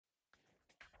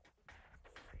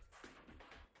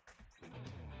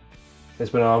It's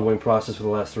been an ongoing process for the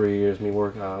last 3 years. Me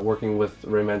working with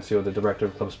Ray Mencio, the director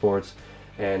of club sports,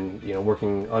 and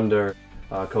working under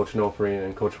Coach Nofri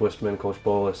and Coach Wistman, Coach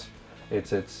Bolus.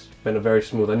 It's been a very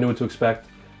smooth. I knew what to expect.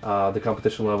 The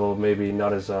competition level maybe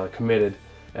not as committed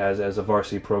as a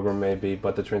varsity program may be,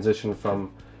 but the transition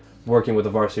from working with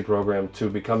the varsity program to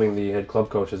becoming the head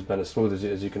club coach has been as smooth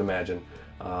as you can imagine.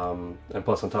 And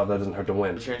plus, on top of that, it doesn't hurt to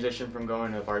win. The transition from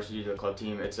going to varsity to the club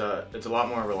team, it's a lot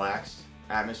more relaxed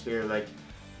atmosphere. Like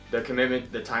the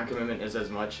commitment, the time commitment is as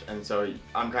much, and so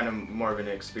I'm kind of more of an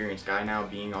experienced guy now,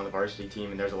 being on the varsity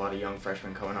team, and there's a lot of young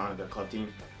freshmen coming on to the club team.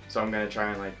 So I'm gonna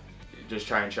try and just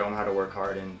try and show them how to work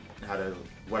hard and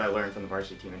what I learned from the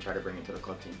varsity team and try to bring it to the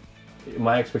club team.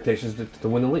 My expectation is to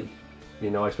win the league.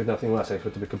 I expect nothing less. I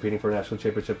expect to be competing for a national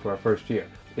championship for our first year.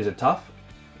 Is it tough?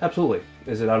 Absolutely.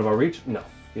 Is it out of our reach? No.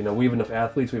 We have enough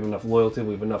athletes, we have enough loyalty,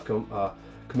 we have enough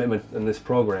commitment in this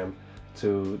program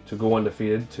to go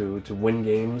undefeated, to win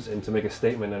games, and to make a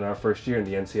statement in our first year in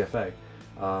the NCFA.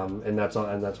 And that's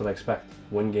what I expect.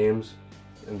 Win games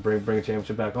and bring a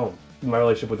championship back home. My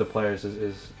relationship with the players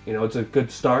is it's a good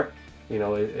start.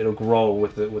 It'll grow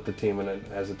with the team and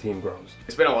as the team grows.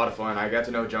 It's been a lot of fun. I got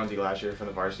to know Jonesy last year from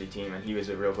the varsity team, and he was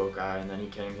a real cool guy. And then he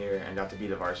came here and got to be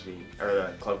the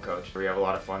club coach. We have a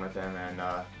lot of fun with him,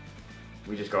 and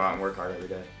we just go out and work hard every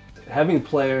day. Having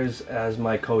players as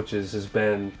my coaches has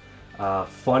been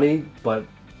funny, but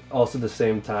also at the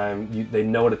same time, they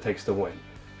know what it takes to win.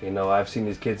 I've seen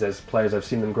these kids as players. I've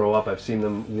seen them grow up. I've seen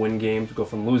them win games, go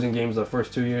from losing games the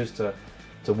first 2 years to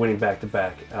winning back to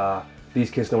back. These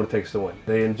kids know what it takes to win.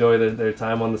 They enjoy their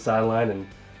time on the sideline,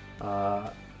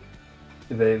 and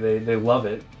they love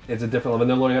it. It's a different level, and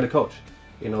they're learning how to coach.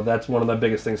 That's one of the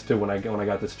biggest things too. When I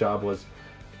got this job was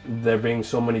there being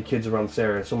so many kids around this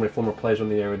area, so many former players in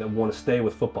the area that want to stay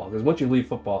with football. Because once you leave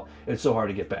football, it's so hard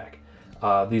to get back.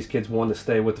 These kids want to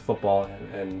stay with the football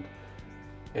and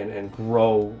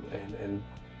grow and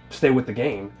stay with the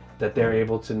game, that they're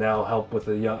able to now help with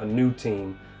a new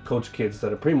team, coach kids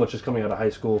that are pretty much just coming out of high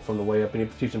school from the way up, and you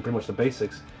have to teach them pretty much the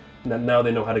basics. And now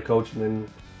they know how to coach and then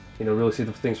really see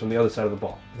the things from the other side of the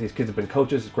ball. These kids have been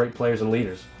coaches, great players, and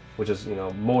leaders, which is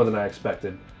more than I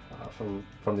expected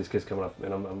from these kids coming up,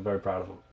 and I'm very proud of them.